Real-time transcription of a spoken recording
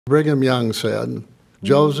Brigham Young said,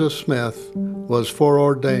 Joseph Smith was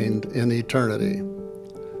foreordained in eternity.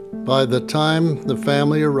 By the time the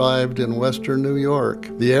family arrived in western New York,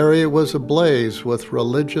 the area was ablaze with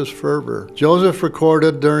religious fervor. Joseph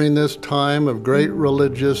recorded during this time of great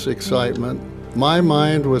religious excitement, "My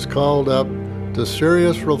mind was called up to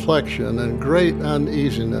serious reflection and great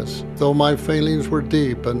uneasiness. Though my feelings were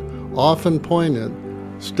deep and often poignant,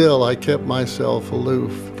 still I kept myself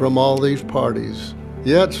aloof from all these parties.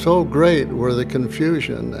 Yet so great were the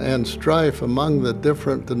confusion and strife among the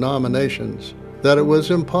different denominations that it was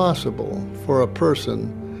impossible for a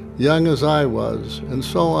person, young as I was, and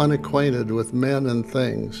so unacquainted with men and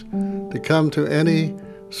things, to come to any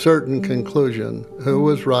certain conclusion who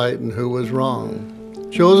was right and who was wrong."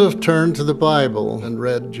 Joseph turned to the Bible and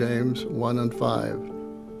read James 1 and 5.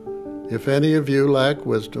 "If any of you lack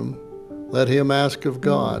wisdom, let him ask of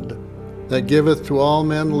God, that giveth to all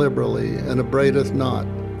men liberally and upbraideth not,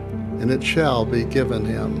 and it shall be given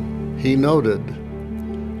him." He noted,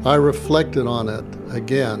 I reflected on it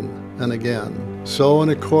again and again. So in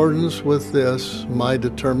accordance with this, my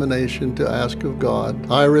determination to ask of God,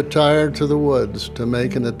 I retired to the woods to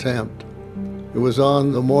make an attempt. It was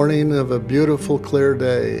on the morning of a beautiful clear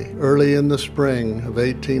day, early in the spring of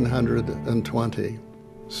 1820.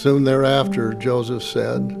 Soon thereafter, Joseph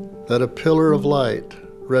said, that a pillar of light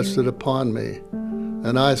rested upon me,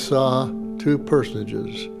 and I saw two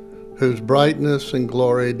personages, whose brightness and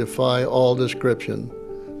glory defy all description,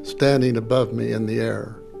 standing above me in the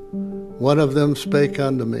air. One of them spake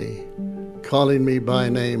unto me, calling me by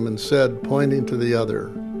name, and said, pointing to the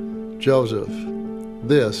other, Joseph,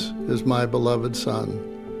 this is my beloved Son,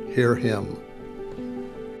 hear him.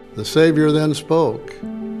 The Savior then spoke,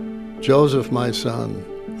 Joseph, my son,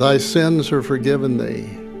 thy sins are forgiven thee.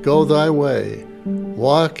 Go thy way,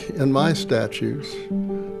 walk in my statutes,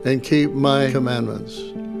 and keep my commandments.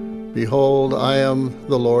 Behold, I am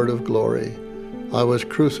the Lord of glory. I was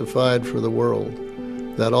crucified for the world,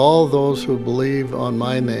 that all those who believe on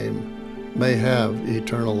my name may have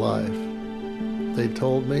eternal life. They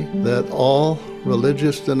told me that all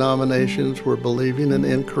religious denominations were believing in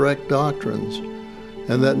incorrect doctrines,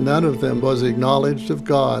 and that none of them was acknowledged of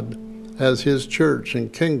God as his church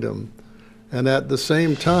and kingdom, and at the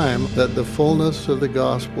same time that the fullness of the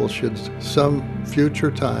gospel should some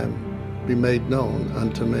future time be made known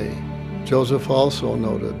unto me. Joseph also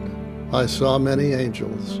noted, I saw many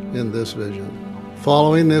angels in this vision.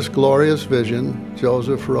 Following this glorious vision,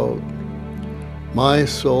 Joseph wrote, my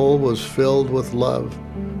soul was filled with love,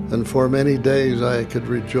 and for many days I could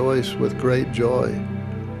rejoice with great joy.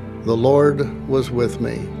 The Lord was with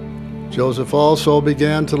me. Joseph also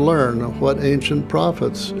began to learn what ancient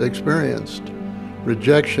prophets experienced,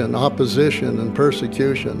 rejection, opposition, and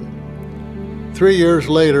persecution. 3 years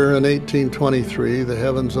later, in 1823, the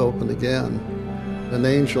heavens opened again. An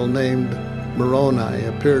angel named Moroni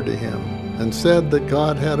appeared to him and said that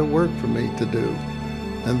God had a work for me to do,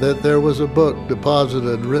 and that there was a book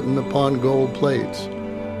deposited written upon gold plates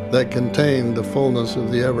that contained the fullness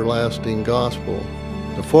of the everlasting gospel.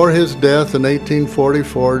 Before his death in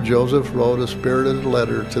 1844, Joseph wrote a spirited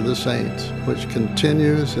letter to the saints, which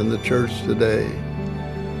continues in the church today.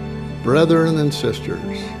 Brethren and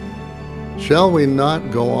sisters, shall we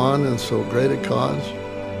not go on in so great a cause?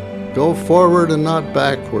 Go forward and not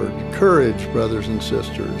backward. Courage, brothers and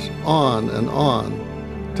sisters, on and on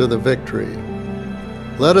to the victory.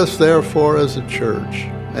 Let us therefore as a church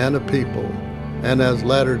and a people and as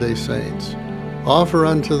Latter-day Saints offer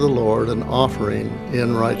unto the Lord an offering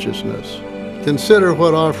in righteousness. Consider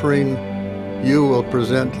what offering you will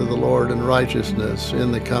present to the Lord in righteousness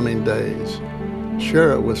in the coming days.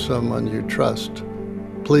 Share it with someone you trust.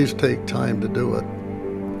 Please take time to do it.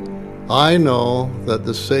 I know that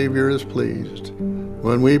the Savior is pleased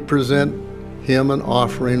when we present him an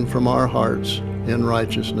offering from our hearts in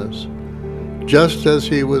righteousness, just as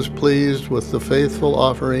he was pleased with the faithful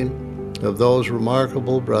offering of those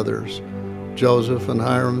remarkable brothers, Joseph and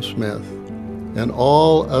Hiram Smith, and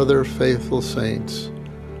all other faithful saints.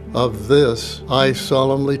 Of this I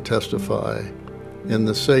solemnly testify in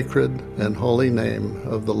the sacred and holy name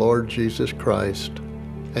of the Lord Jesus Christ.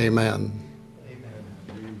 Amen.